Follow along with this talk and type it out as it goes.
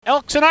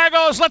Elks and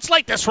Argos, let's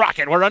light this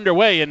rocket. We're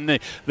underway, and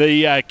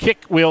the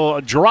kick will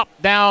drop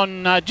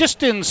down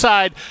just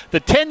inside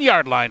the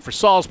 10-yard line for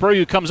Salisbury,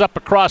 who comes up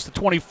across the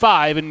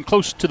 25 and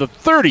close to the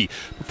 30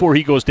 before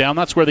he goes down.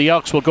 That's where the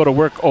Elks will go to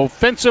work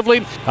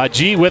offensively.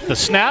 G with the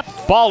snap.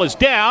 Ball is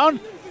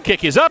down.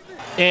 Kick is up,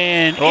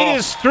 and it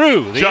is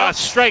through. The Elks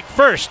strike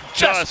first.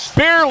 Just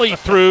barely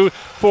through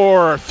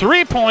for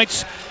 3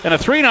 points and a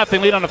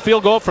 3-0 lead on a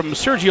field goal from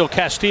Sergio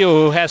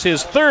Castillo, who has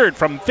his third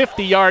from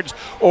 50 yards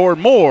or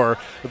more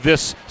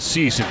this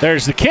season.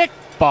 There's the kick.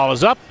 Ball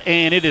is up,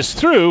 and it is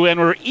through, and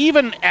we're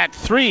even at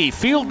 3.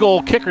 Field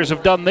goal kickers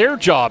have done their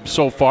job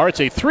so far.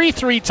 It's a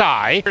 3-3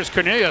 tie. Here's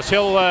Cornelius.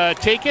 He'll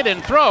take it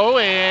and throw,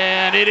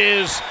 and it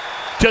is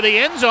to the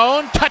end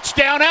zone.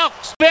 Touchdown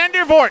Elks.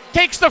 Vandervoort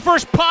takes the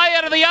first pie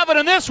out of the oven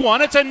in this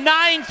one. It's a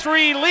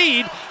 9-3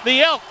 lead.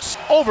 The Elks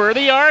over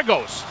the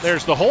Argos.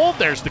 There's the hold.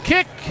 There's the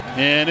kick.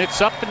 And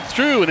it's up and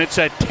through. And it's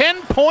a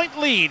 10-point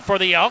lead for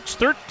the Elks.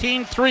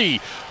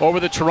 13-3 over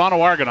the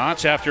Toronto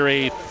Argonauts after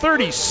a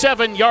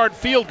 37-yard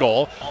field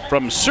goal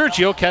from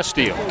Sergio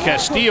Castillo.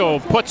 Castillo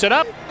puts it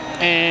up.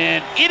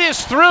 And it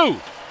is through.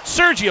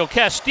 Sergio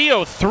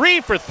Castillo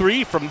 3 for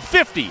 3 from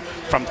 50,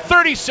 from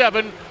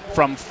 37,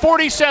 from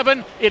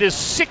 47. It is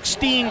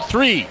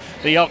 16-3.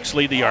 The Elks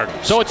lead the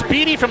Argos. So it's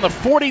Beatty from the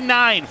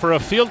 49 for a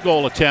field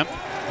goal attempt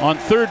on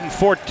 3rd and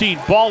 14.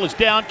 Ball is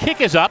down.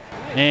 Kick is up.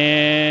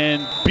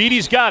 And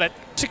Beatty's got it.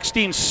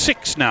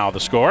 16-6 now the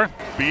score.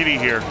 Beatty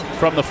here.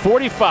 From the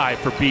 45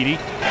 for Beatty.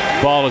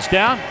 Ball is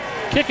down.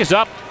 Kick is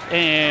up.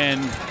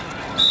 And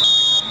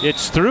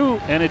it's through,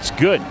 and it's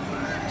good.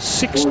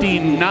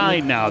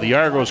 16-9 now. The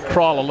Argos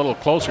crawl a little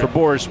closer. For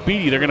Boris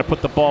Beatty, they're going to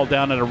put the ball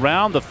down at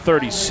around the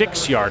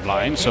 36-yard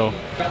line, so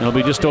it'll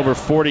be just over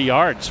 40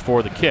 yards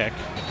for the kick.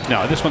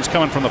 Now, this one's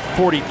coming from the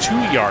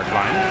 42-yard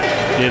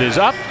line. It is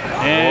up,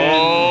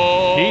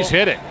 and he's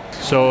hit it.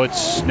 So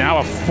it's now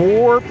a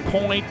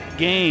 4-point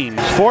game.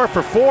 4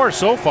 for 4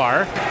 so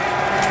far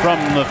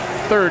from the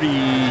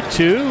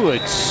 32.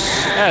 It's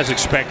as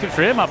expected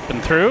for him, up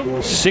and through.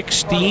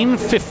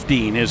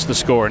 16-15 is the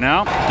score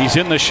now. He's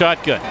in the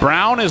shotgun.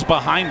 Brown is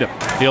behind him.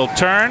 He'll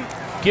turn,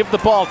 give the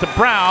ball to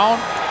Brown,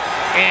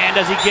 and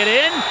does he get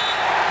in?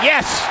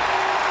 Yes!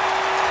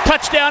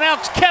 Touchdown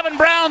Elks. Kevin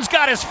Brown's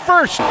got his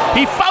first.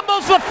 He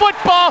fumbles the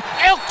football.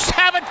 Elks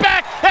have it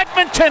back.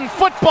 Edmonton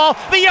football.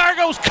 The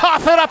Argos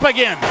cough it up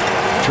again.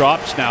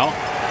 Drops now,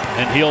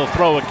 and he'll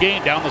throw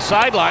again down the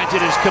sidelines.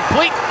 It is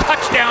complete.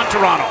 Touchdown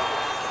Toronto.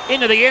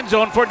 Into the end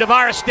zone for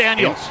Davaris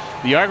Daniels.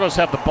 The Argos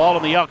have the ball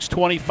on the Elks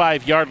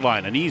 25-yard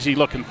line. An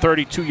easy-looking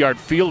 32-yard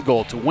field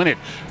goal to win it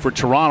for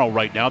Toronto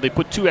right now. They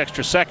put 2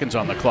 extra seconds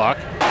on the clock.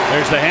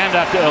 There's the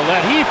handoff to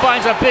Ouellette. He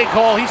finds a big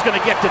hole. He's going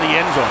to get to the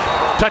end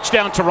zone.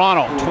 Touchdown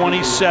Toronto.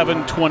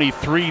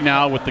 27-23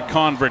 now with the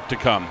convert to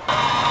come.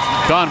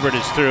 Convert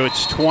is through.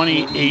 It's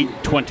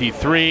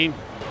 28-23.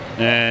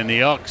 And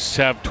the Elks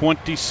have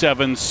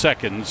 27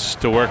 seconds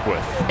to work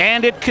with.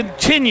 And it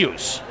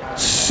continues.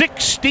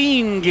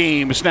 16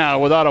 games now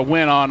without a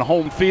win on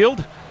home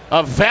field.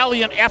 A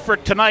valiant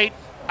effort tonight.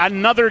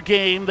 Another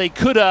game they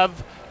could have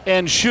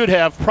and should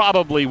have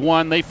probably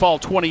won. They fall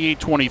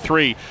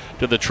 28-23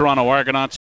 to the Toronto Argonauts.